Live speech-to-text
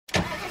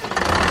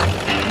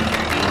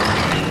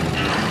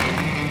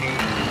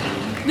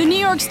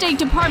York State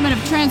Department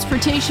of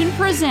Transportation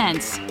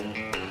presents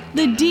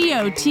the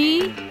DOT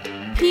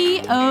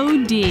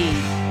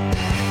POD.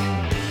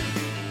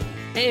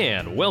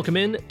 And welcome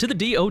in to the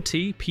DOT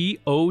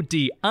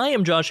POD. I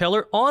am Josh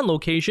Heller on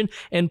location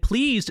and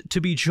pleased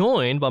to be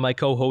joined by my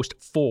co-host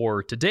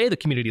for today, the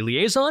Community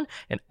Liaison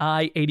and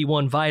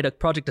I-81 Viaduct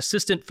Project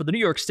Assistant for the New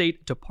York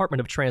State Department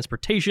of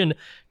Transportation,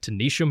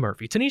 TeNesha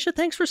Murphy. TeNesha,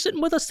 thanks for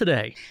sitting with us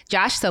today.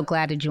 Josh, so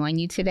glad to join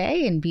you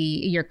today and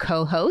be your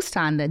co-host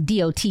on the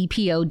DOT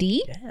POD.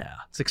 Yeah,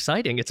 it's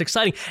exciting. It's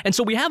exciting. And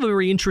so we have a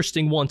very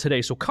interesting one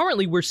today. So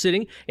currently we're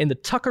sitting in the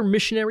Tucker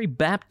Missionary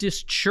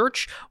Baptist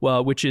Church,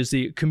 which is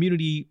the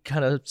community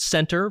kind of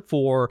center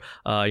for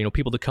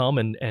people to come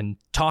and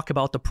talk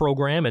about the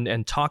program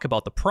and talk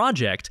about the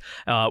project,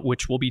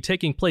 which will be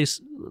taking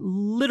place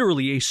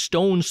literally a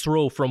stone's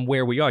throw from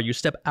where we are. You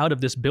step out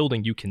of this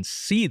building, you can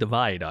see the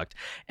viaduct.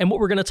 And what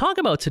we're going to talk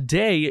about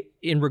today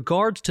in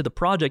regards to the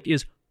project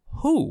is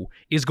who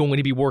is going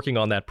to be working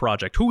on that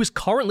project, who is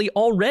currently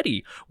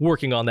already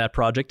working on that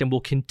project and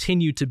will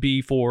continue to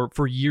be for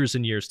years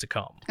and years to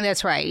come.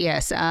 That's right.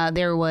 Yes.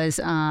 There was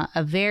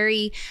a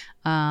very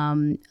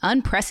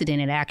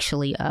unprecedented,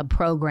 actually,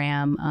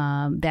 program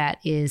that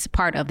is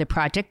part of the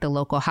project, the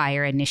Local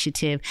Hire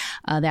Initiative,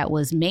 that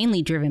was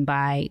mainly driven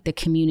by the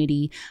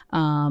community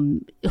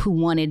who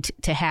wanted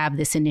to have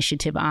this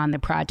initiative on the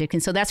project.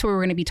 And so that's what we're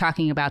going to be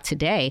talking about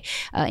today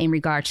in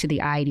regards to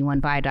the I-81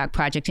 Viaduct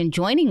Project. And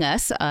joining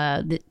us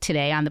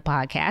today on the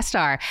podcast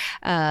are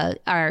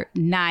our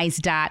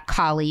NYSDOT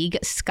colleague,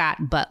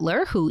 Scott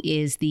Butler, who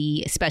is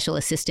the Special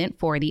Assistant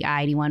for the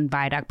I-81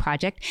 Viaduct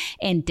Project,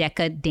 and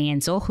Deka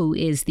Dancil, who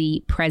is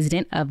the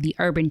president of the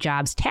Urban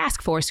Jobs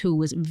Task Force, who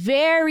was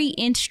very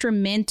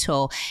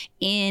instrumental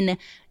in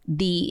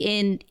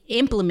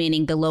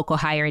implementing the Local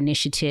Hire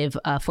Initiative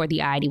for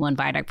the I-81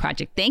 Viaduct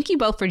Project. Thank you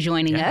both for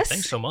joining us.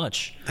 Thanks so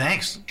much.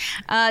 Thanks.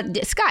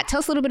 Scott, tell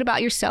us a little bit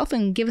about yourself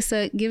and give us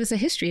a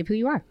history of who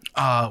you are.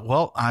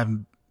 Well,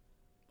 I'm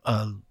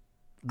a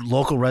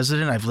local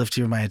resident. I've lived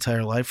here my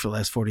entire life for the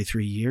last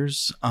 43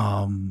 years.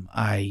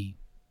 I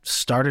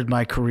started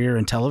my career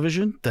in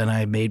television. Then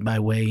I made my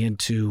way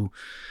into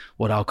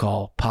what I'll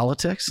call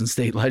politics and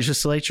state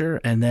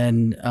legislature, and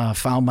then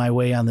found my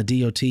way on the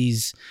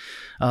DOT's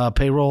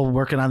payroll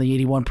working on the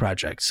 81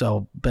 project.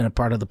 So been a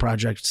part of the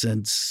project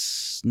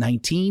since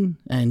 19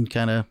 and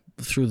kind of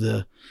through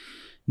the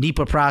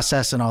NEPA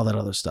process and all that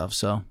other stuff.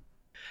 So,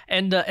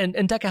 and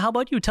Deka, how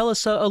about you? Tell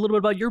us a little bit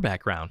about your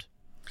background.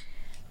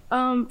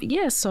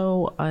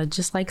 So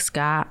just like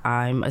Scott,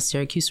 I'm a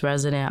Syracuse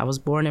resident. I was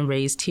born and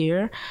raised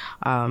here.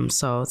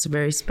 So it's a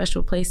very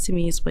special place to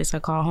me. It's a place I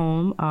call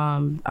home.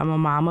 I'm a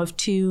mom of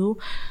two.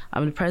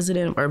 I'm the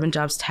president of Urban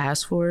Jobs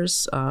Task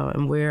Force,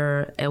 and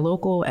we're a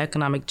local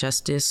economic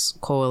justice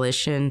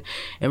coalition.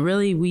 And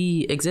really,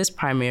 we exist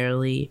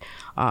primarily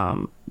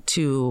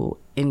to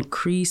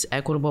increase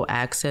equitable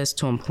access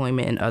to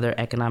employment and other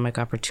economic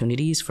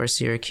opportunities for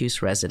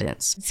Syracuse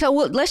residents. So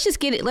let's just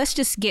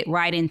get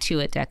right into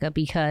it, Deka,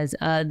 because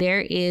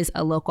there is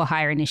a local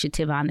hire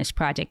initiative on this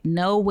project.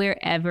 Nowhere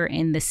ever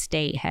in the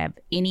state have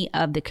any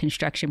of the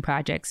construction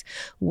projects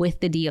with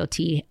the DOT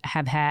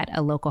have had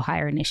a local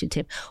hire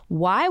initiative.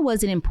 Why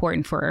was it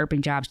important for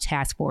Urban Jobs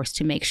Task Force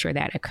to make sure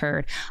that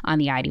occurred on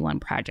the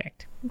I-81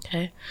 project?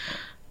 Okay.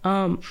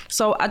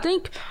 So I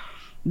think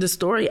the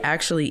story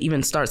actually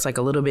even starts like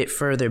a little bit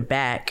further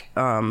back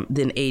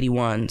than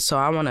 81. So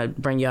I want to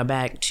bring y'all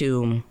back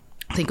to,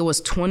 I think it was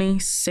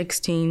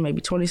 2016,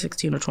 maybe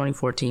 2016 or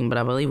 2014, but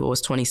I believe it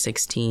was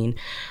 2016.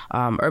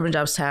 Urban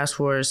Jobs Task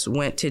Force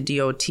went to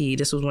DOT.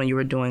 This was when you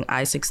were doing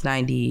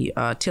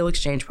I-690 Till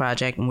Exchange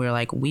project. And we were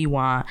like, we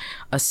want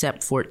a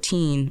SEP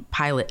 14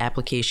 pilot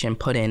application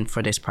put in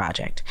for this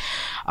project.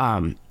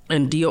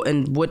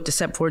 And what the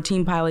SEP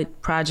 14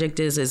 pilot project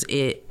is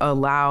it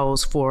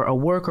allows for a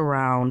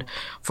workaround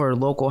for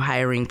local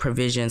hiring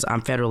provisions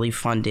on federally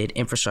funded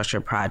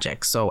infrastructure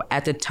projects. So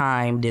at the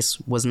time, this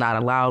was not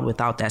allowed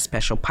without that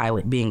special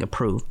pilot being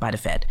approved by the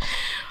Fed.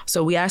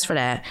 So we asked for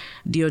that.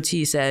 DOT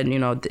said,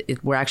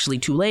 we're actually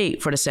too late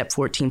for the SEP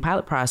 14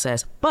 pilot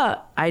process,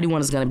 but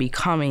I-81 is going to be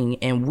coming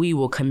and we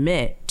will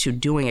commit to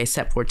doing a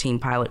SEP 14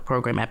 pilot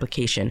program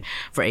application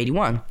for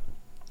 81.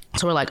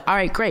 So we're like, all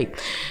right, great.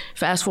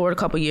 Fast forward a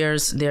couple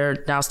years,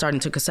 they're now starting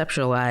to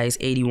conceptualize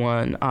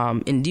 81.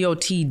 And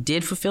DOT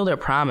did fulfill their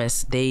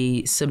promise.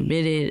 They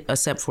submitted a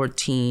SEP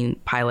 14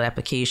 pilot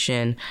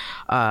application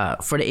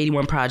for the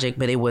 81 project,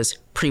 but it was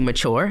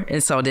premature.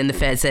 And so then the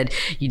Fed said,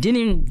 you didn't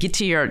even get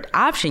to your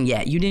option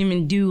yet. You didn't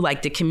even do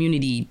like the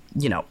community,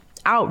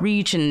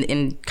 outreach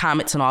and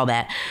comments and all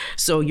that.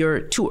 So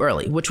you're too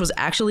early, which was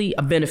actually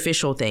a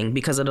beneficial thing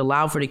because it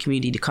allowed for the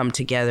community to come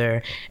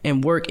together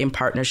and work in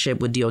partnership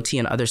with DOT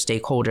and other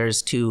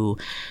stakeholders to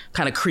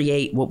kind of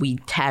create what we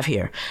have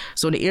here.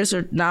 So to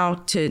answer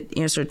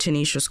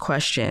TeNesha's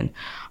question,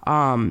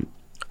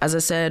 as I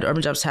said,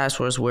 Urban Jobs Task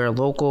Force, we're a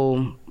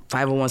local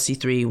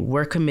 501c3,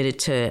 we're committed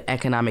to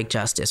economic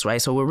justice,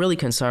 right? So we're really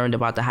concerned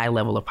about the high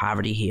level of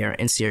poverty here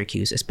in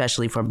Syracuse,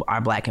 especially for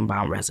our Black and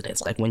brown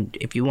residents. Like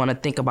if you want to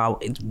think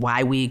about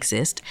why we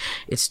exist,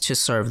 it's to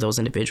serve those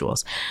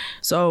individuals.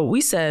 So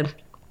we said,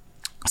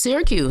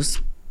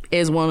 Syracuse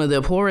is one of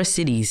the poorest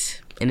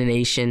cities in the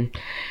nation,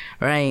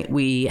 right?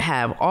 We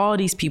have all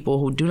these people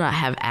who do not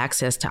have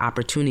access to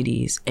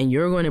opportunities, and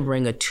you're going to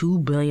bring a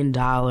 $2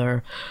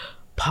 billion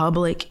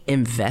public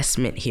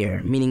investment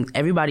here, meaning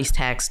everybody's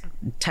tax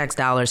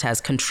dollars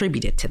has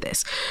contributed to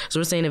this. So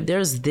we're saying if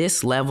there's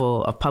this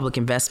level of public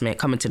investment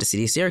coming to the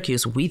city of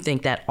Syracuse, we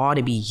think that ought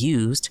to be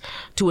used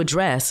to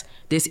address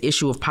this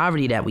issue of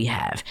poverty that we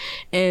have.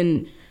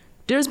 And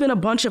there's a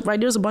bunch of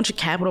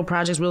capital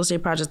projects, real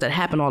estate projects that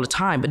happen all the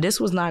time, but this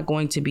was not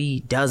going to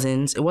be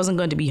dozens. It wasn't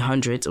going to be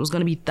hundreds. It was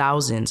going to be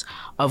thousands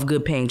of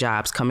good paying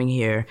jobs coming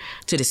here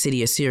to the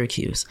city of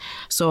Syracuse.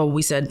 So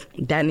we said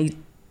that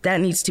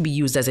needs to be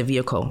used as a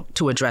vehicle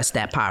to address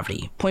that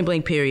poverty. Point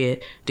blank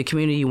period. The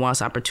community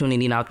wants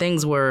opportunity. Now,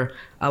 things were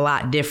a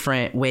lot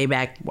different way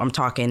back, I'm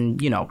talking,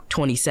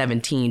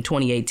 2017,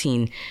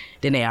 2018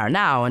 than they are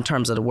now in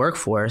terms of the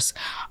workforce.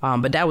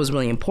 But that was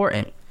really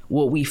important.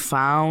 What we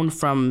found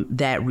from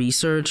that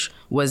research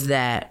was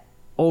that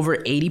over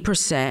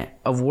 80%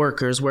 of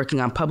workers working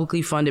on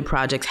publicly funded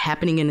projects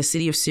happening in the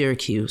city of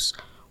Syracuse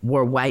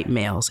were white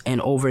males, and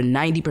over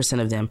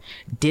 90% of them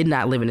did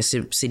not live in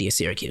the city of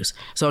Syracuse.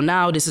 So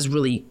now this is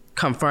really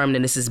confirmed,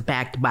 and this is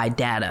backed by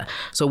data.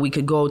 So we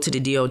could go to the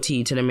DOT,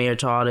 to the mayor,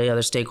 to all the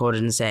other stakeholders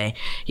and say,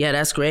 yeah,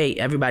 that's great.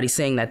 Everybody's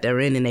saying that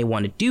they're in and they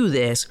want to do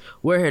this.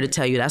 We're here to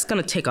tell you that's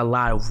going to take a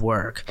lot of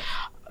work,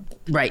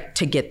 right,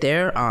 to get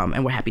there,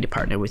 and we're happy to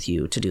partner with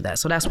you to do that.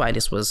 So that's why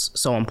this was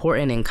so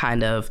important and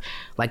kind of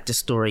like the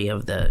story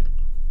of the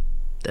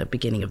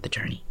beginning of the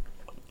journey.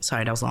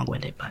 Sorry, that was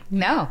long-winded, but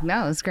no,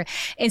 it's great.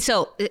 And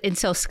so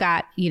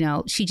Scott,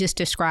 she just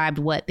described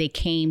what they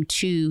came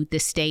to the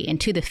state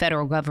and to the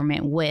federal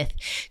government with,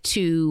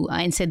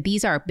 and said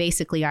these are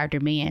basically our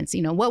demands.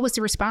 What was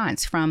the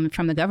response from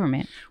the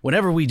government?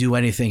 Whenever we do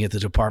anything at the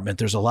department,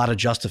 there's a lot of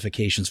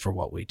justifications for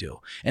what we do,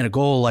 and a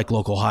goal like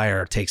local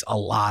hire takes a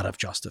lot of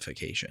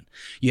justification.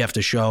 You have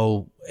to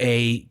show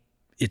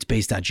it's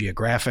based on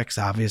geographics.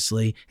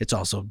 Obviously, it's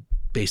also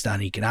based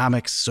on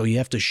economics. So you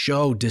have to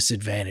show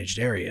disadvantaged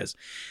areas.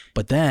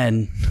 But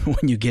then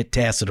when you get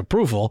tacit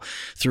approval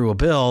through a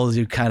bill,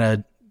 you kind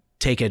of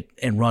take it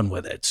and run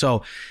with it.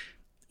 So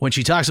when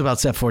she talks about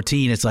Step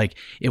 14, it's like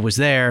it was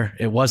there,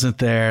 it wasn't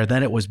there,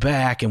 then it was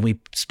back. And we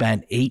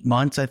spent 8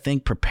 months, I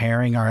think,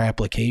 preparing our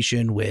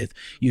application with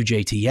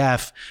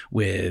UJTF,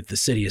 with the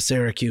city of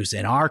Syracuse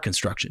and our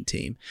construction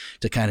team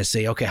to kind of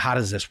say, okay, how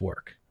does this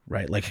work?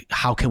 Right? Like,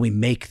 how can we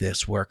make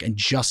this work and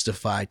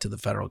justify to the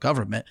federal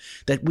government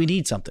that we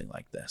need something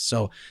like this?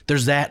 So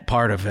there's that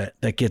part of it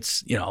that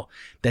gets,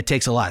 that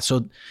takes a lot.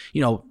 So,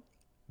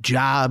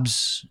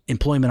 jobs,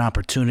 employment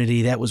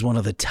opportunity, that was one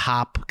of the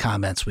top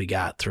comments we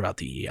got throughout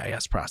the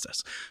EIS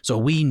process. So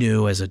we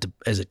knew as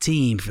a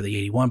team for the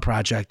 81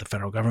 project, the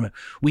federal government,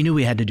 we knew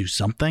we had to do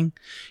something.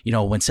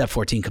 When Step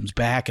 14 comes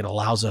back, it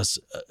allows us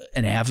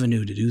an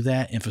avenue to do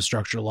that.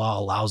 Infrastructure law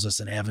allows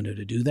us an avenue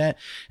to do that.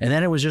 And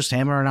then it was just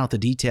hammering out the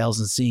details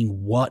and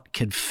seeing what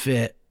could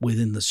fit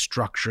within the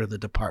structure the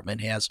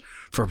department has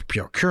for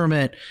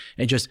procurement,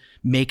 and just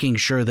making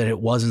sure that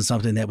it wasn't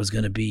something that was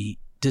going to be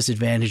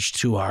disadvantaged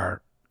to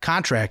our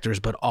contractors,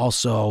 but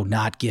also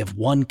not give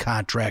one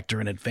contractor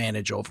an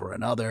advantage over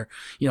another.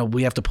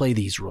 We have to play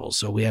these rules,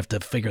 so we have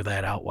to figure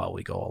that out while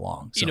we go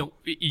along. So.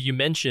 You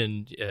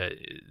mentioned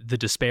the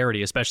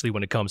disparity, especially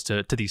when it comes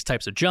to these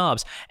types of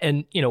jobs,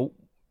 and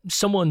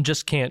someone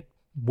just can't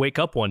wake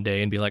up one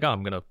day and be like, oh,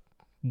 I'm going to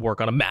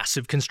work on a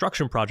massive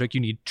construction project. You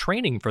need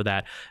training for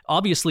that.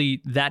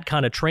 Obviously, that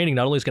kind of training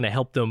not only is going to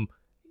help them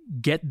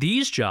get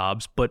these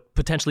jobs, but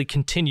potentially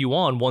continue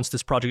on once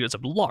this project is a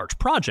large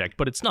project,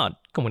 but it's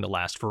not going to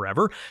last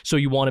forever. So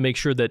you want to make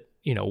sure that,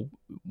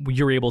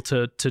 you're able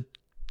to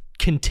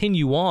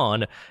continue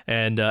on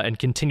and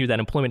continue that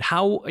employment.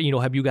 How,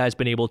 have you guys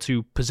been able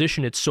to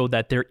position it so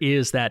that there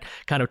is that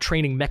kind of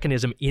training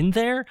mechanism in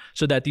there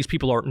so that these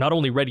people are not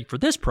only ready for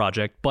this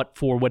project, but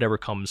for whatever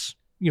comes,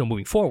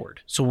 moving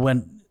forward? So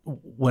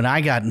when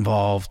I got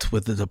involved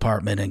with the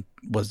department and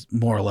was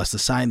more or less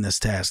assigned this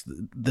task,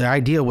 the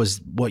idea was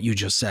what you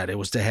just said. It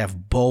was to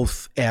have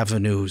both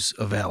avenues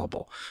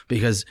available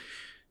because,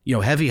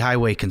 heavy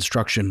highway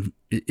construction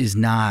is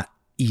not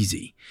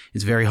easy.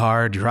 It's very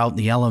hard. You're out in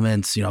the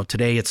elements.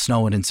 Today it's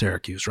snowing in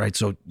Syracuse, right?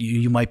 So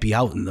you might be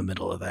out in the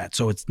middle of that.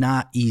 So it's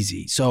not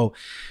easy. So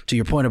to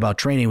your point about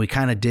training, we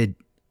kind of did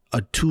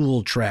a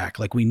tool track.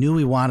 Like, we knew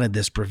we wanted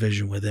this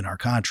provision within our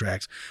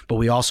contracts, but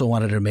we also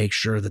wanted to make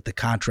sure that the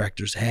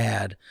contractors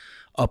had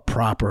a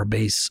proper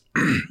base,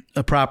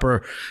 a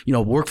proper,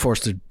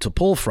 workforce to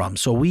pull from.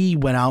 So we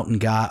went out and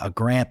got a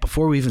grant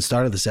before we even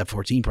started the SEP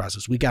 14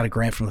 process. We got a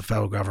grant from the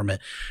federal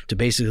government to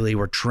basically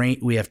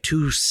we have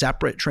 2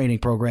 separate training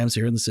programs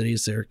here in the city of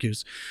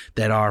Syracuse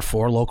that are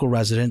for local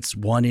residents.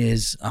 One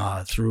is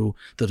through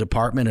the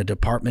department, a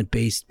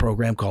department-based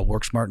program called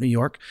Work Smart New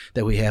York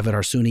that we have at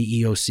our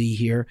SUNY EOC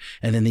here.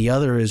 And then the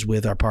other is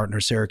with our partner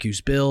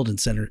Syracuse Build and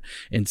Center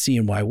and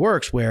CNY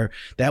Works, where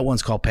that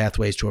one's called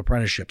Pathways to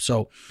Apprenticeship.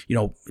 So,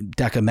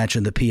 Deka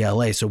mentioned the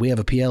PLA. So we have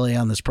a PLA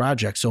on this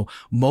project. So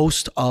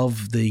most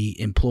of the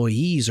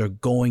employees are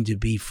going to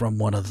be from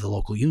one of the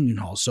local union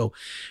halls. So,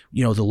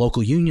 the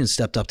local union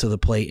stepped up to the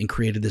plate and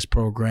created this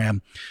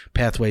program,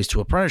 Pathways to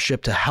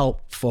Apprenticeship, to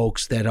help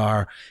folks that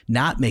are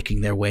not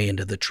making their way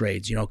into the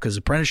trades, because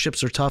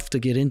apprenticeships are tough to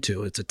get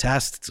into. It's a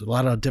test. It's a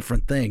lot of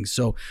different things.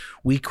 So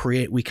we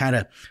kind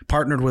of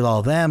partnered with all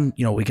of them.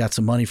 We got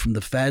some money from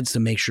the feds to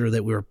make sure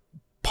that we're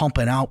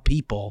pumping out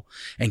people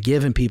and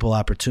giving people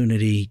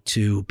opportunity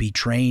to be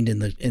trained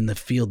in the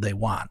field they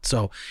want.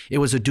 So it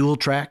was a dual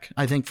track,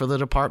 I think, for the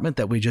department,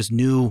 that we just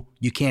knew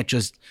you can't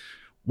just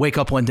wake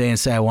up one day and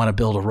say, I want to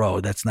build a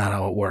road. That's not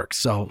how it works.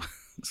 So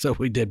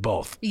we did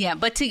both. Yeah,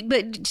 but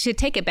to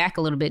take it back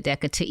a little bit,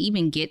 Deka, to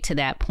even get to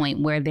that point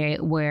where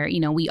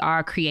we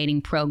are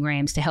creating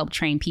programs to help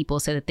train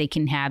people so that they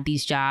can have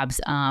these jobs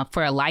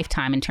for a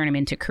lifetime and turn them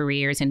into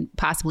careers, and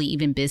possibly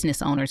even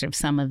business owners of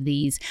some of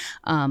these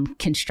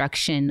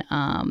construction,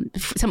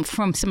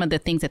 from some of the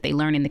things that they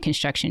learn in the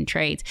construction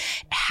trades.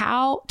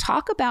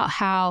 Talk about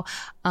how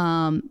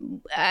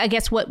I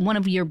guess what one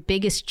of your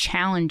biggest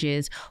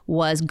challenges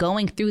was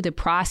going through the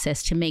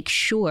process to make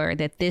sure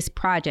that this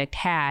project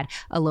had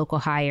a local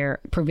hire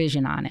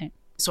provision on it.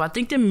 So I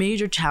think the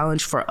major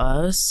challenge for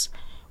us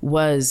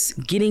was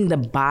getting the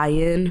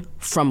buy-in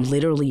from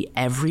literally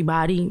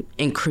everybody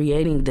and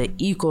creating the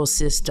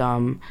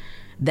ecosystem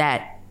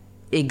that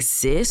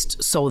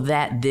exist so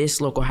that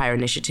this local hire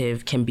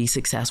initiative can be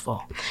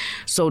successful.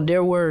 So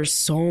there were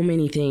so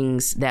many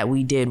things that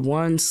we did.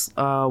 Once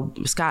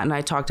Scott and I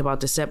talked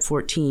about the SEP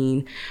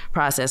 14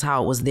 process,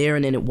 how it was there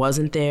and then it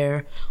wasn't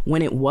there.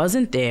 When it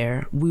wasn't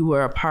there, we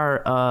were a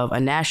part of a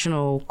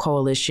national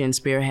coalition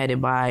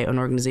spearheaded by an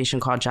organization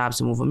called Jobs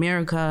to Move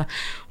America.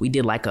 We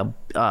did like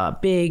a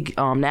big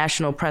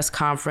national press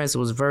conference. It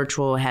was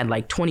virtual. It had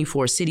like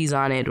 24 cities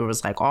on it. It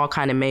was like all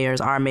kind of mayors.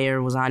 Our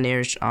mayor was on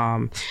there.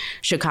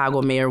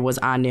 Chicago mayor was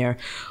on there,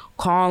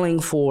 calling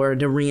for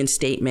the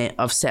reinstatement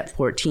of SEP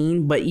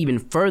 14, but even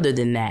further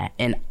than that,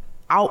 an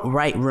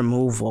outright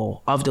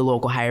removal of the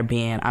local hire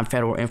ban on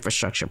federal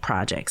infrastructure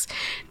projects.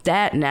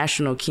 That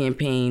national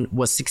campaign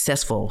was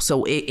successful.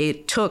 So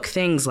it took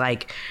things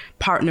like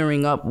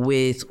partnering up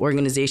with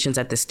organizations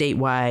at the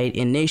statewide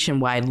and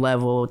nationwide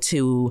level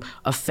to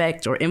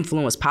affect or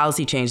influence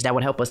policy change that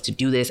would help us to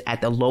do this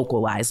at the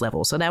localized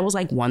level. So that was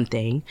like one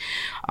thing.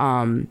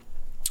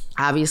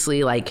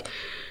 Obviously, like,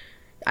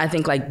 I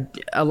think like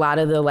a lot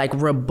of the like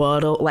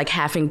rebuttal, like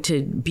having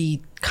to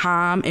be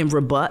calm and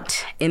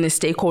rebut in the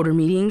stakeholder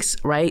meetings,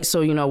 right? So,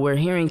 we're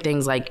hearing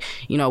things like,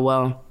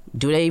 well,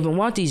 do they even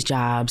want these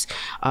jobs?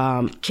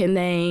 Can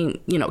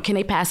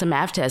they pass a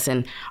math test?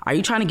 And are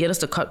you trying to get us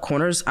to cut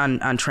corners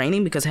on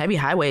training? Because heavy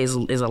highway is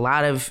a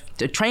lot of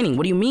the training.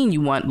 What do you mean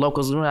you want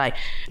locals? And we're like,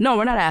 no,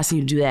 we're not asking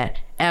you to do that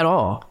at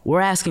all.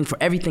 We're asking for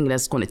everything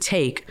that's going to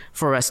take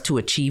for us to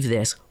achieve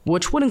this,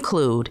 which would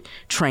include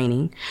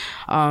training.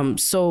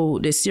 So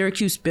the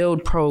Syracuse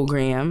Build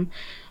program,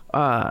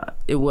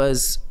 it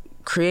was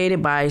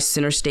created by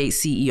Center State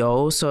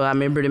CEO. So I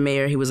remember the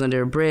mayor, he was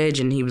under a bridge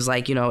and he was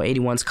like,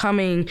 81's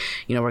coming,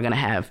 we're going to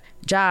have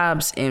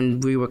jobs.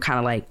 And we were kind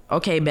of like,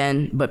 okay,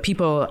 Ben, but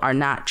people are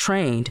not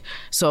trained.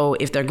 So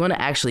if they're going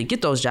to actually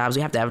get those jobs,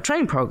 we have to have a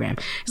training program.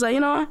 He's like,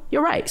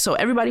 you're right. So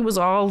everybody was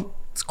all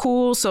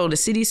cool. So the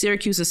city of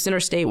Syracuse and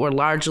Center State were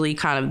largely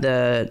kind of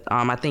the,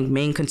 I think,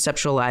 main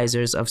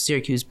conceptualizers of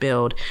Syracuse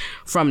Build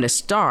from the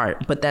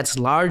start. But that's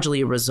largely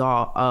a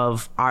result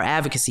of our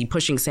advocacy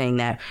pushing, saying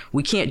that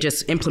we can't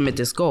just implement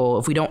this goal.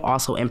 If we don't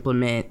also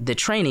implement the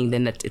training,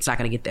 then it's not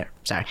going to get there.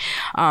 Sorry.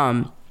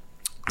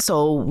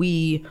 So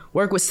we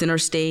work with Center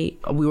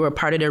State. We were a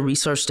part of their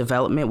research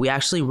development. We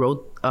actually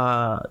wrote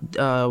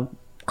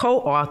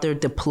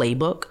co-authored the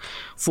playbook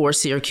for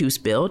Syracuse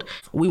Build.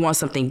 We want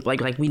something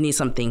like we need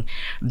something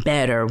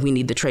better. We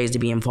need the trades to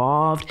be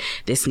involved.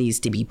 This needs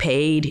to be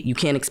paid. You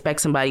can't expect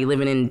somebody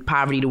living in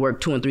poverty to work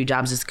 2 and 3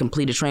 jobs just to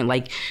complete a train.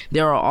 Like,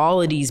 there are all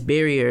of these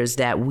barriers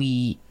that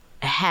we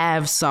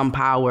have some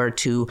power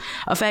to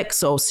affect.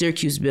 So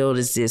Syracuse Build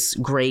is this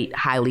great,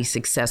 highly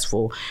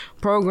successful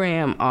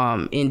program.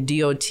 In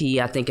DOT,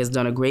 I think, has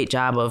done a great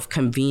job of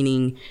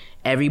convening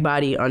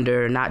everybody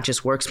under not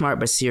just Work Smart,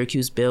 but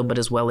Syracuse Build, but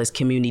as well as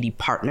community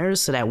partners,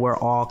 so that we're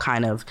all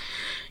kind of,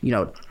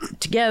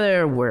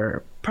 together.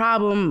 We're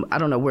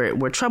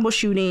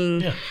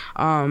troubleshooting. Yeah.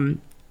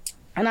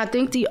 And I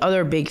think the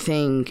other big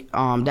thing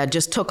that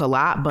just took a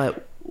lot,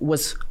 but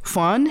was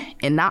fun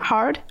and not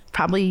hard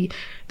probably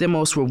the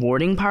most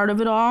rewarding part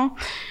of it all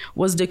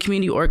was the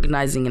community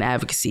organizing and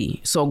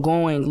advocacy. So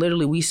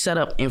literally, we set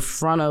up in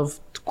front of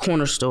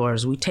corner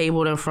stores. We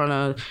tabled in front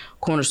of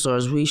corner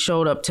stores. We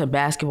showed up to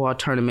basketball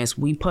tournaments.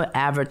 We put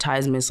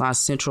advertisements on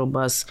Central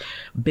Bus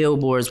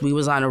billboards. We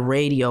was on the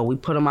radio. We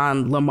put them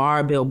on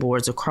Lamar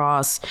billboards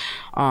across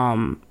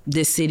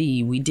the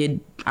city. We did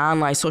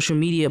online social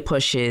media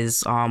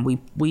pushes.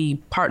 We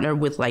partnered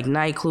with like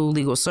NYCLU,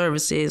 Legal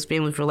Services,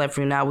 Family for Life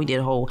for Now. We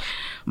did whole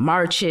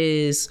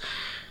marches,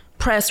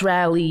 press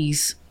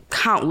rallies,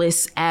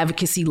 countless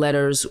advocacy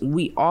letters.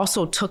 We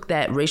also took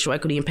that racial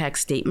equity impact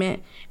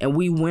statement and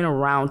we went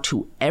around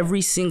to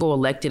every single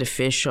elected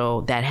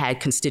official that had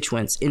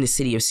constituents in the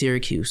city of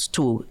Syracuse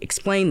to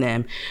explain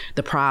them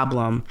the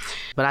problem.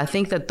 But I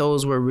think that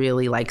those were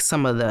really like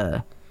some of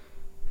the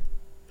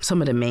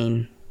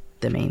main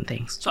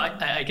things. So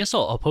I guess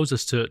I'll pose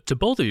this to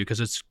both of you because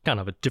it's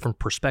kind of a different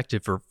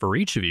perspective for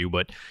each of you.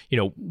 But,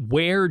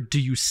 where do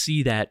you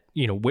see that,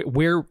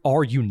 where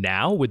are you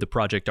now with the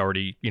project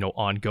already,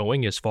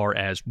 ongoing as far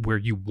as where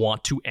you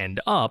want to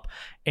end up?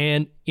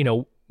 And,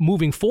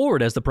 moving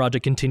forward as the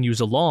project continues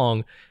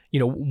along,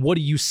 what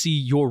do you see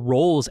your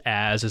roles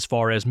as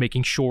far as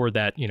making sure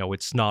that,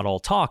 it's not all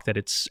talk, that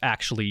it's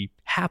actually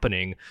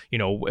happening,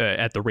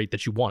 at the rate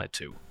that you want it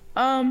to?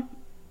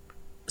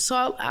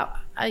 So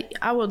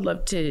I would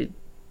love to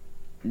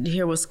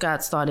hear what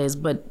Scott's thought is,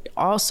 but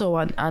also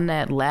on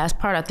that last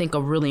part, I think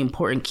a really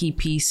important key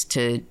piece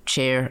to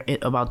share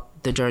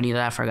about the journey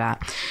that I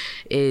forgot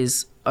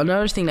is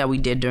another thing that we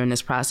did during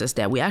this process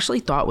that we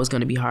actually thought was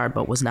going to be hard,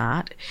 but was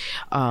not.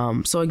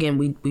 So again,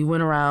 we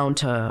went around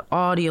to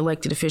all the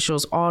elected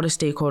officials, all the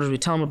stakeholders. We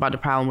tell them about the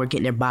problem. We're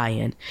getting their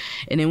buy-in.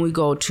 And then we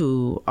go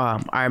to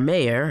our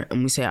mayor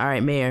and we say, all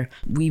right, mayor,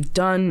 we've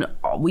done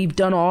all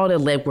the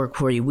legwork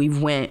for you.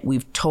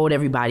 We've told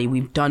everybody,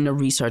 we've done the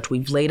research.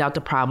 We've laid out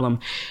the problem.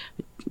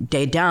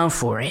 They're down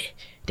for it.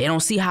 They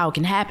don't see how it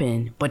can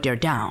happen, but they're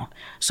down.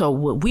 So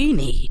what we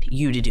need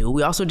you to do,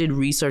 we also did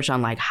research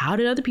on like, how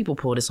did other people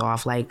pull this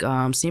off? Like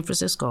San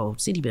Francisco,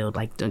 City Build,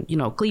 like the,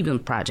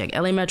 Cleveland Project,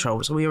 LA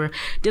Metro. So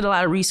did a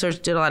lot of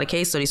research, did a lot of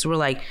case studies. So we're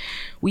like,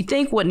 we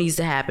think what needs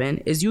to happen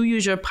is you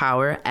use your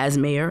power as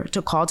mayor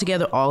to call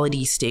together all of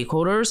these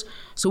stakeholders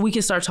so we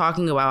can start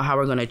talking about how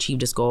we're going to achieve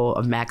this goal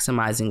of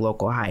maximizing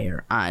local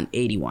hire on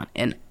 81.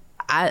 And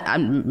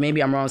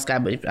maybe I'm wrong,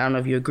 Scott, but I don't know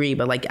if you agree,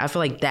 but like I feel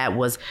like that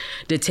was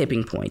the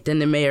tipping point. Then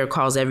the mayor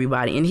calls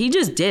everybody, and he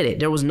just did it.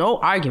 There was no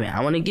argument.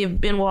 I want to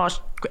give Ben Walsh,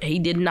 he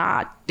did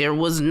not. He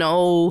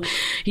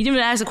didn't even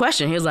ask a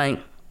question. He was like,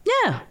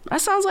 yeah,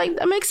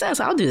 that makes sense.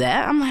 I'll do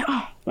that. I'm like,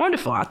 oh,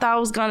 wonderful. I thought I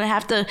was gonna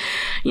have to,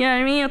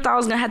 I thought I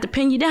was gonna have to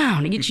pin you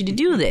down to get you to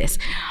do this.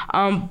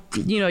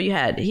 He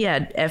had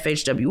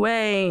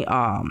FHWA,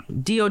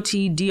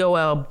 DOT,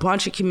 DOL,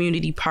 bunch of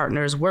community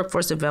partners,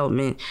 workforce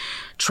development,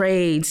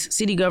 trades,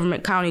 city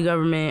government, county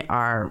government,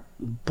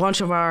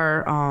 bunch of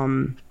our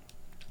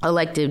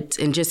electeds,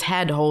 and just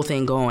had the whole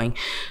thing going.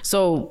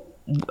 So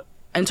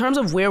in terms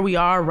of where we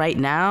are right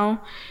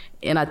now,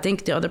 and I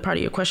think the other part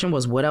of your question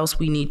was what else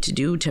we need to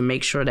do to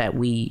make sure that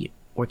we're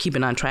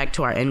keeping on track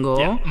to our end goal.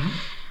 Yeah. Mm-hmm.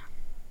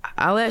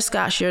 I'll let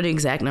Scott share the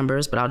exact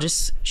numbers, but I'll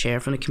just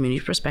share from the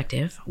community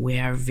perspective. We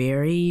are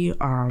very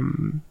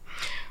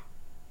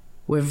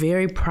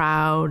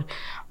proud.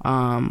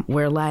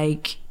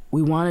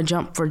 We want to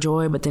jump for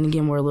joy, but then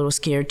again, we're a little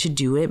scared to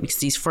do it because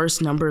these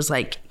first numbers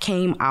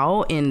came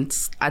out, and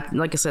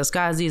like I said,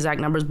 Scott has the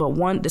exact numbers,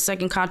 but the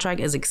second contract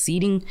is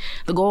exceeding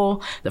the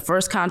goal. The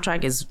first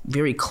contract is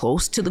very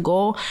close to the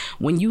goal.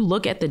 When you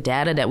look at the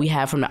data that we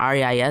have from the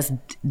REIS,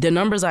 the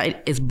numbers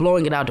is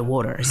blowing it out the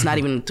water. It's not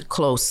even a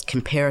close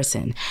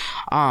comparison.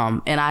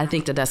 And I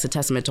think that that's a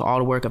testament to all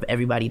the work of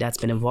everybody that's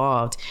been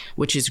involved,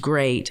 which is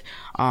great.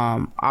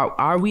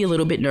 Are we a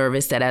little bit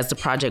nervous that as the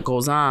project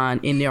goes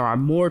on and there are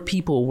more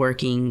people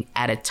working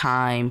at a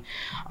time,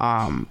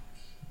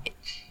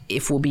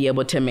 if we'll be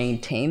able to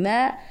maintain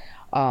that?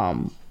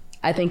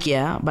 I think,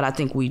 yeah, but I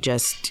think we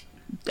just,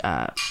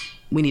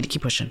 we need to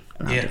keep pushing.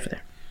 Yeah. For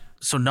there.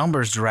 So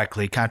numbers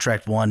directly,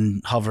 contract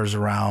one hovers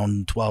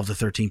around 12 to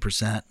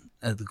 13%.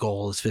 The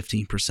goal is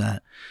 15%.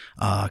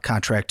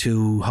 Contract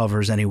two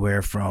hovers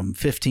anywhere from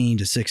 15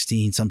 to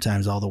 16,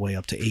 sometimes all the way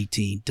up to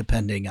 18,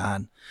 depending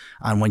on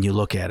when you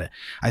look at it.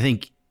 I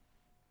think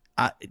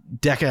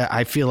Deka,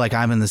 I feel like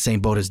I'm in the same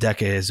boat as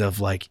Deka is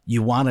of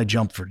you want to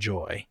jump for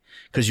joy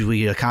because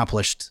we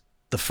accomplished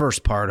the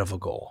first part of a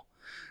goal.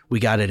 We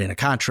got it in a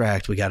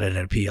contract. We got it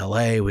in a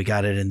PLA. We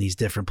got it in these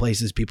different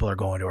places. People are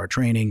going to our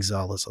trainings,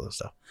 all this other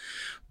stuff.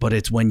 But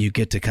it's when you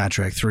get to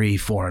contract 3,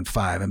 4, and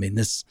 5. I mean,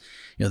 this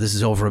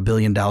is over $1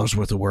 billion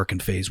worth of work in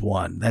phase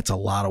one. That's a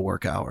lot of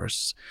work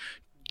hours.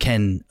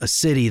 Can a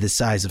city the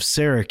size of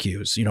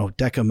Syracuse,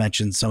 Deka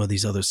mentioned some of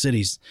these other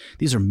cities.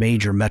 These are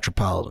major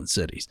metropolitan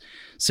cities.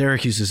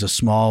 Syracuse is a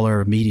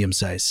smaller,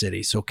 medium-sized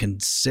city. So can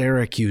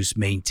Syracuse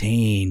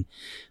maintain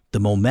the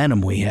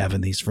momentum we have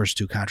in these first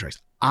two contracts?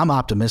 I'm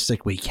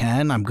optimistic we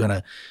can. I'm going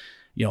to,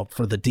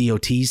 for the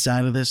DOT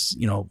side of this,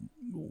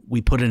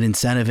 we put an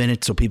incentive in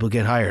it so people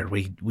get hired.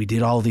 We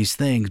did all these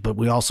things, but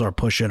we also are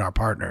pushing our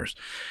partners,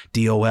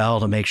 DOL,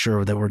 to make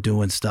sure that we're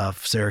doing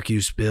stuff,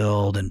 Syracuse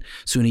Build, and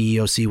SUNY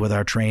EOC with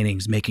our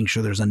trainings, making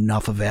sure there's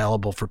enough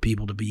available for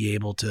people to be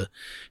able to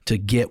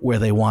get where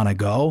they want to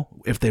go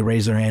if they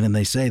raise their hand and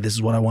they say, this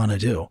is what I want to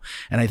do.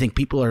 And I think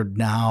people are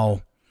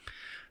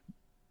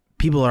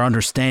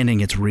understanding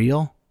it's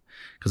real.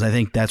 Because I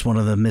think that's one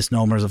of the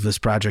misnomers of this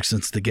project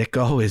since the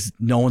get-go is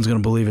no one's going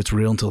to believe it's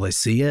real until they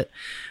see it.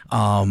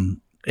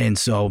 And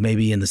so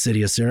maybe in the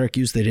city of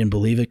Syracuse, they didn't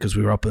believe it because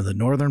we were up in the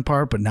northern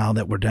part. But now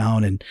that we're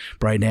down in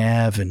Brighton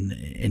Ave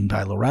and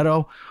by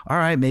Loretto, all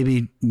right,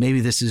 maybe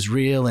this is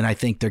real. And I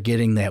think they're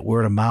getting that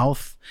word of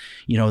mouth,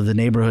 the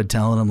neighborhood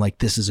telling them like,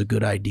 this is a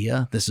good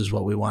idea. This is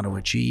what we want to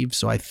achieve.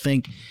 So I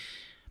think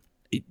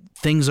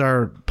things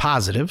are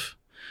positive.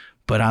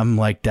 But I'm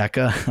like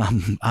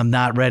Deka. I'm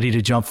not ready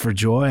to jump for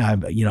joy.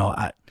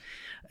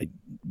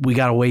 We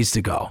got a ways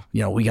to go.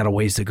 We got a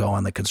ways to go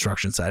on the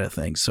construction side of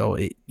things. So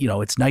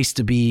it's nice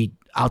to be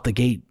out the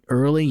gate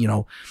early.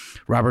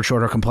 Robert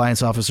Short, our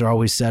compliance officer,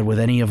 always said with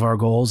any of our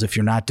goals, if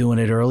you're not doing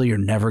it early, you're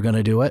never going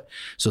to do it.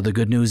 So the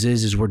good news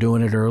is we're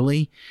doing it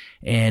early,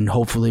 and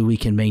hopefully we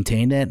can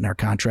maintain that and our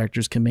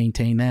contractors can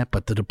maintain that.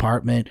 But the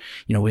department,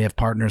 we have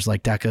partners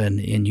like Deka and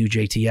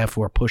UJTF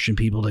who are pushing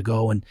people to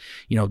go and,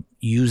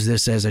 use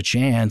this as a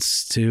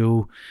chance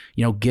to,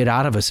 get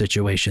out of a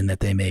situation that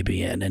they may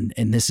be in.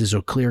 And this is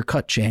a clear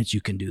cut chance you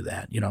can do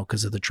that,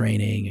 because of the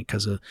training and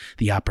because of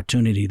the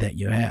opportunity that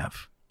you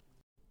have.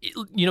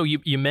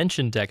 You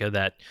mentioned, Deka,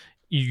 that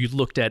you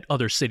looked at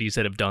other cities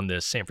that have done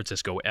this, San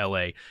Francisco,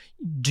 LA.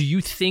 Do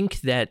you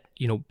think that,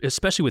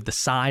 especially with the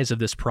size of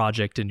this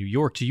project in New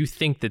York, do you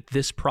think that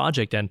this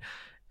project, and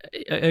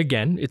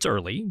again, it's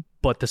early,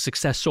 but the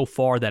success so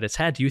far that it's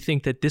had, do you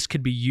think that this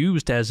could be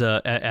used as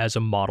a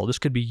model? This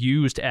could be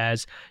used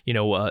as,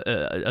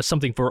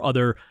 something for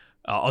other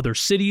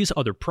cities,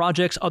 other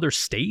projects, other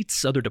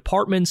states, other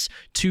departments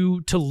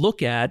to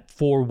look at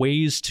for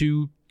ways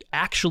to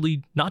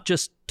actually not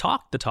just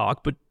talk the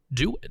talk, but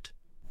do it?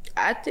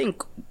 I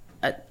think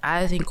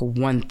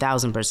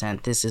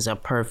 1,000% this is a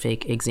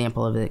perfect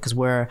example of it, because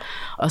we're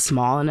a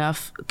small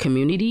enough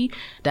community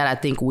that I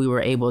think we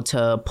were able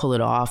to pull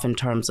it off in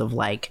terms of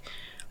like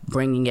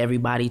bringing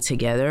everybody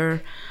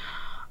together.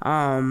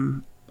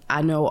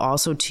 I know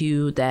also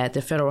too that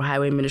the Federal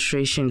Highway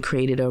Administration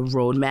created a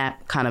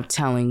roadmap kind of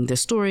telling the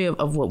story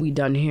of what we've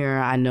done here.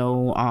 I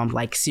know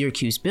like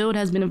Syracuse Build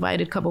has been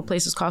invited a couple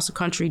places across the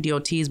country.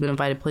 DOT has been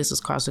invited places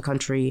across the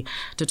country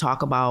to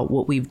talk about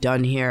what we've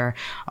done here.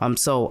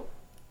 So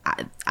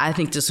I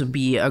think this would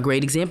be a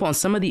great example. And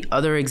some of the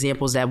other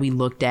examples that we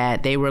looked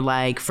at, they were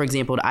like, for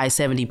example, the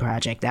I-70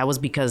 project. That was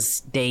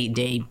because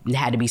they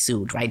had to be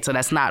sued, right? So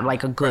that's not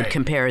like a good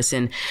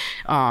comparison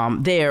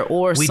there.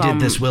 Or we did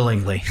this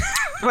willingly.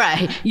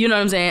 Right. You know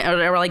what I'm saying? Or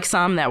there were like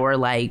some that were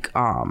like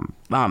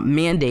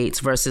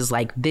mandates versus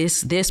like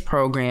this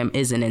program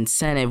is an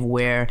incentive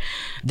where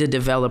the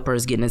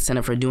developers get an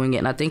incentive for doing it.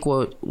 And I think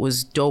what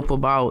was dope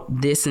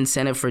about this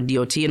incentive for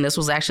DOT, and this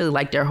was actually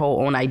like their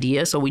whole own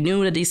idea. So we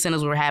knew that these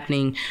incentives were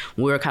happening.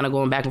 We were kind of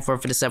going back and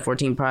forth for the Step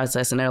 14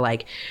 process. And they're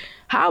like,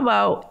 how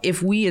about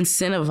if we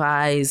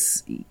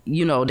incentivize,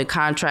 the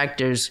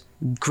contractors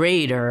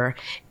greater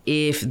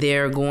if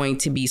they're going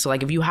to be, so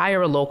like if you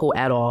hire a local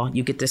at all,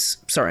 you get this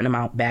certain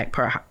amount back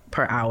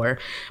per hour.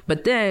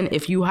 But then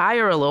if you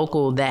hire a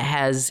local that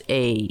has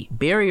a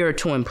barrier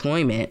to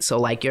employment, so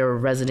like you're a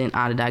resident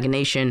Onondaga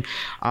Nation,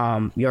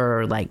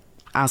 you're like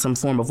on some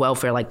form of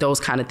welfare, like those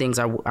kind of things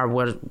are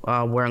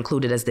what were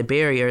included as the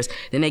barriers,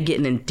 then they get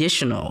an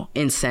additional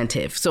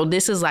incentive. So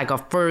this is like a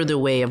further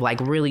way of like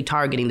really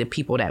targeting the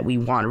people that we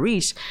want to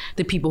reach,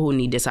 the people who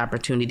need these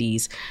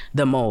opportunities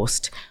the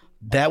most.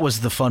 That was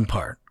the fun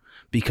part,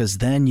 because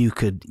then you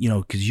could,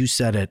 because you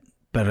said it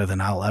better than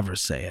I'll ever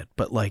say it,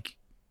 but like,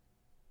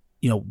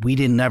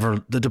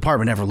 the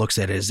department never looks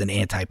at it as an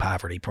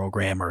anti-poverty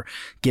program or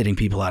getting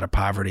people out of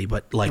poverty,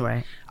 but like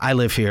right. I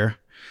live here,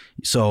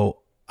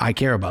 so I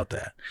care about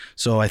that.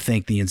 So I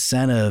think the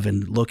incentive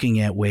and looking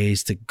at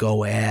ways to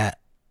go at,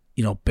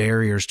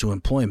 barriers to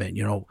employment,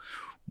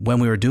 when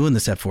we were doing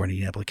the Step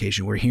 14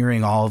 application, we're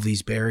hearing all of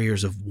these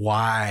barriers of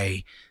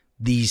why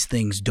these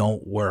things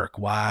don't work,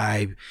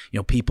 why,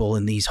 people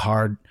in these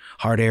hard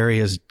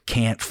areas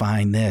can't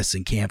find this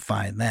and can't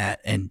find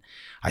that. And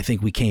I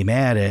think we came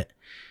at it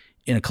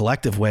in a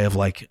collective way of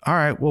like, all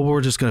right, well,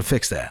 we're just going to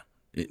fix that.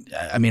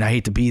 I mean, I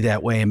hate to be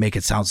that way and make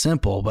it sound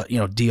simple, but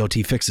DOT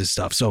fixes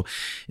stuff, so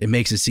it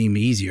makes it seem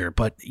easier.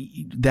 But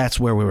that's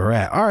where we were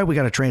at. All right, we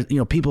got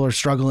to people are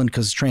struggling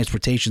because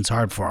transportation's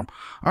hard for them.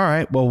 All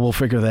right, well, we'll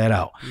figure that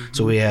out. Mm-hmm.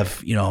 So we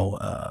have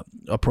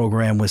a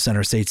program with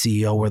Center State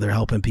CEO where they're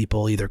helping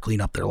people either clean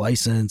up their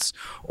license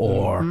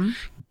or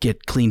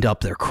get cleaned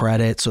up their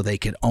credit so they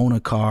can own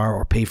a car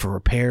or pay for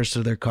repairs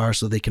to their car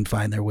so they can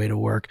find their way to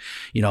work.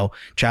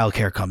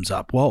 Childcare comes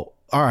up. Well,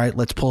 all right,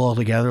 let's pull all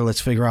together.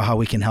 Let's figure out how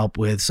we can help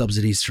with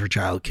subsidies for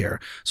childcare.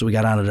 So we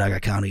got Onondaga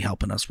County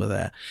helping us with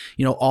that.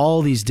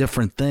 All these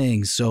different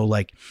things. So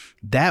like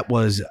that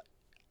was,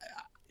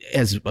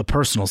 as a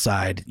personal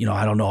side,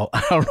 I don't know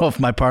if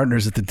my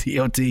partners at the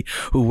DOT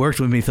who worked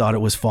with me thought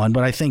it was fun,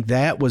 but I think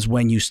that was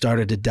when you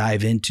started to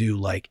dive into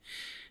like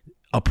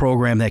a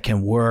program that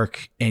can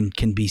work and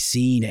can be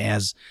seen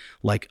as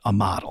like a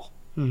model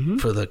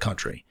for the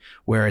country,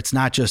 where it's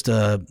not just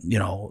a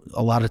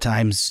lot of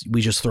times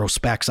we just throw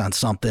specs on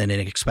something and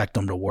expect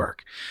them to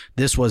work.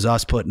 This was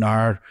us putting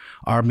our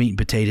meat and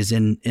potatoes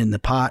in the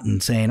pot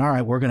and saying, all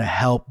right, we're going to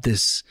help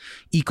this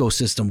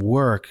ecosystem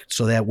work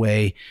so that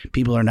way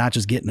people are not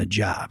just getting a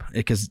job,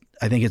 because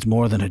I think it's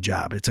more than a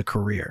job. It's a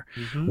career.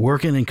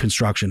 Working in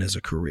construction is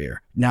a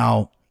career.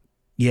 Now,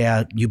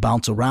 yeah, you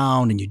bounce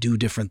around and you do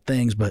different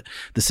things, but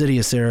the city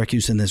of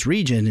Syracuse in this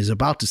region is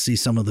about to see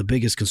some of the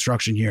biggest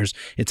construction years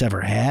it's ever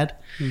had.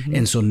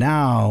 And so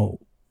now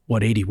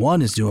what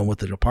 81 is doing, what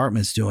the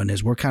department's doing,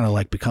 is we're kind of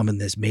like becoming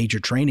this major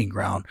training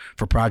ground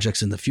for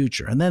projects in the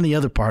future. And then the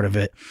other part of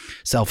it,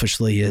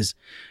 selfishly, is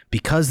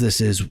because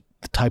this is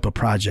the type of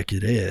project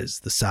it is,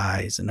 the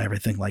size and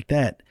everything like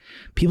that,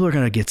 people are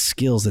going to get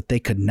skills that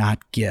they could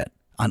not get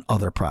on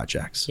other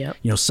projects.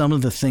 Some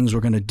of the things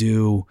we're going to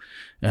do,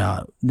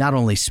 not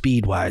only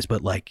speed wise,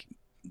 but like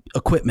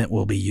equipment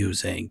we'll be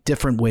using,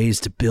 different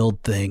ways to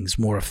build things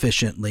more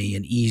efficiently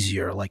and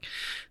easier. Like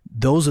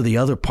those are the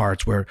other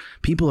parts where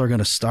people are going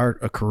to start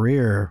a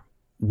career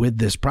with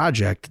this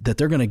project that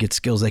they're going to get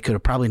skills they could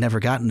have probably never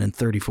gotten in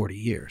 30, 40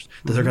 years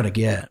that they're going to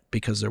get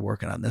because they're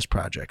working on this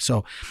project.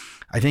 So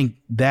I think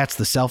that's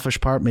the selfish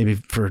part, maybe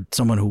for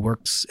someone who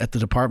works at the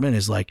department,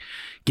 is like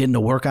getting to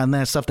work on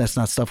that stuff. That's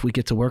not stuff we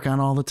get to work on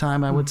all the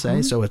time, I would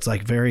say. So it's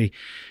like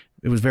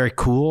it was very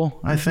cool,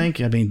 I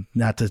think. I mean,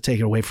 not to take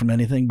it away from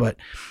anything,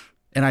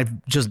 and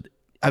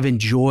I've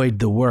enjoyed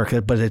the work,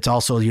 but it's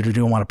also, you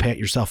don't want to pat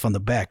yourself on the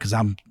back because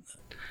I'm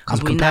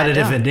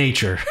competitive in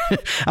nature.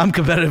 I'm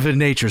competitive in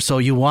nature. So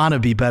you want to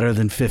be better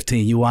than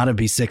 15. You want to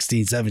be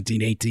 16,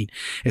 17, 18,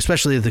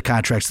 especially the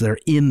contracts that are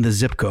in the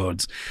zip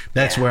codes.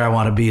 That's where I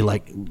want to be,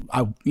 like,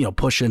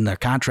 pushing the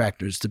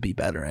contractors to be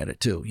better at it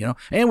too,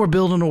 and we're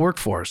building a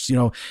workforce.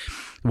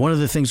 One of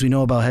the things we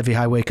know about heavy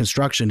highway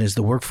construction is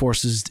the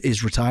workforce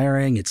is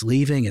retiring, it's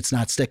leaving, it's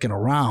not sticking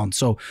around.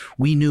 So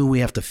we knew we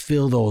have to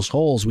fill those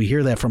holes. We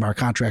hear that from our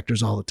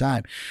contractors all the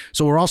time.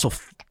 So we're also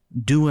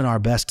doing our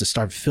best to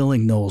start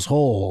filling those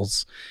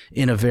holes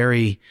in a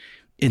very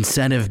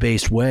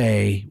incentive-based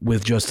way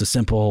with just a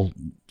simple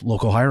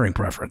local hiring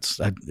preference.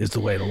 That is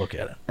the way to look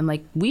at it. And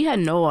like, we had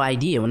no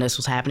idea when this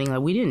was happening.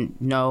 Like, we didn't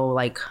know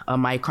like a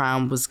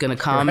Micron was going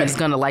to come and it's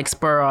going to like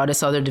spur all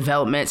this other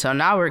development. So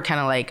now we're kind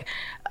of like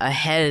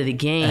ahead of the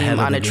game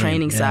on the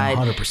training side.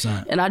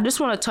 100%. And I just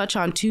want to touch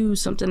on too,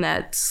 something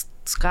that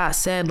Scott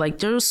said, like,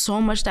 there's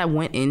so much that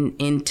went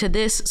into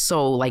this.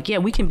 So like, yeah,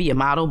 we can be a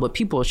model, but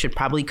people should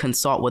probably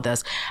consult with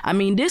us. I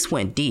mean, this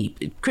went deep.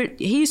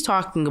 He's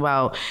talking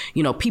about,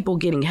 people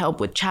getting help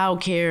with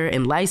childcare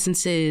and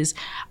licenses.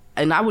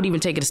 And I would even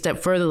take it a step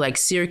further, like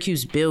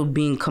Syracuse Build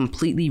being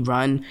completely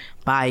run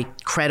by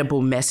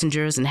credible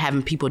messengers and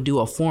having people do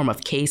a form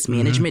of case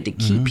management to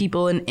keep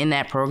people in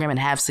that program and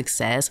have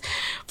success.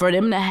 For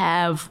them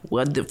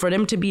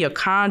to be a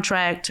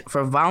contract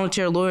for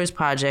Volunteer Lawyers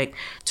Project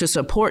to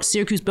support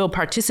Syracuse Build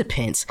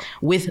participants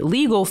with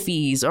legal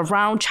fees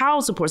around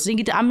child support. So you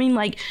get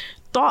to,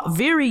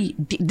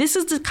 this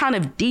is the kind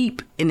of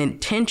deep and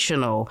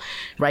intentional,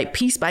 right,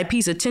 piece by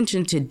piece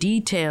attention to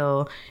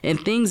detail and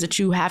things that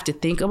you have to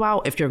think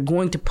about if you're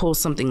going to pull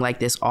something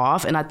like this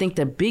off. And I think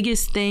the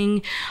biggest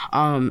thing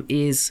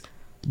is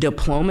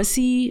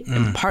diplomacy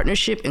and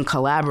partnership and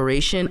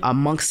collaboration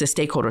amongst the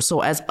stakeholders.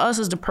 So as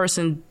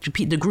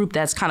the group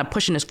that's kind of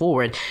pushing this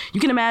forward, you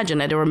can imagine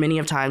that there were many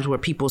of times where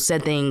people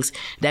said things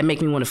that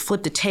make me want to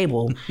flip the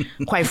table,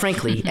 quite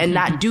frankly, and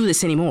not do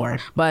this anymore.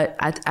 But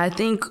I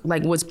think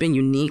like what's been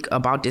unique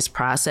about this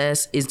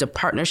process is the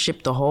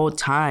partnership the whole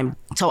time.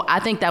 So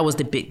I think that was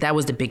the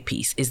big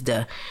piece, is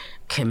the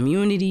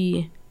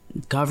community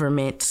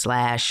government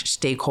 /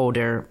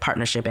 stakeholder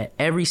partnership at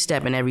every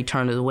step and every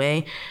turn of the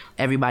way.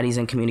 Everybody's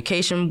in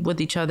communication with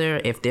each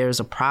other. If there's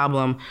a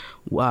problem,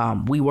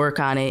 we work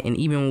on it. And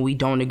even when we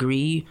don't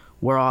agree,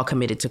 we're all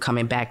committed to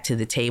coming back to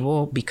the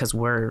table because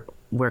we're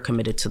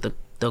committed to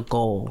the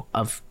goal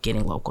of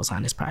getting locals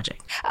on this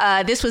project.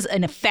 This was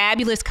a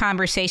fabulous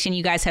conversation.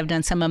 You guys have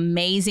done some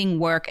amazing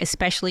work,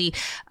 especially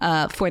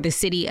for the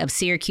city of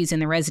Syracuse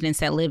and the residents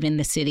that live in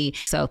the city.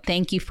 So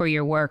thank you for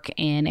your work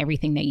and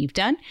everything that you've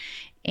done.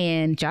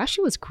 And Josh,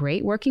 it was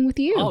great working with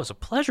you. Oh, it was a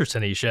pleasure,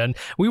 TeNesha. And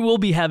we will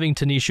be having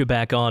TeNesha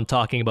back on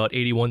talking about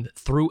 81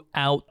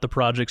 throughout the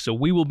project. So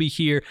we will be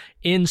here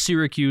in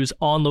Syracuse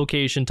on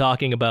location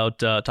talking about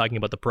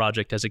the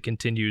project as it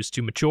continues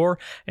to mature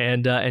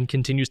and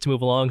continues to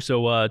move along.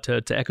 So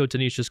to echo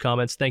TeNesha's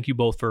comments, thank you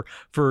both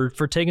for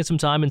taking some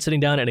time and sitting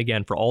down, and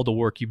again for all the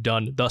work you've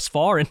done thus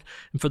far and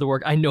for the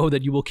work I know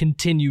that you will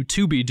continue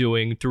to be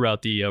doing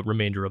throughout the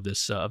remainder of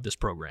this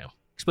program.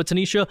 But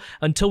TeNesha,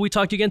 until we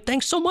talk to you again,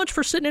 thanks so much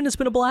for sitting in. It's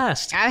been a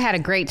blast. I had a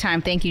great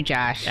time. Thank you,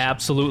 Josh.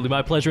 Absolutely.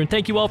 My pleasure. And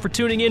thank you all for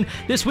tuning in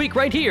this week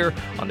right here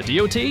on the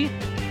DOT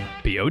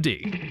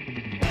POD.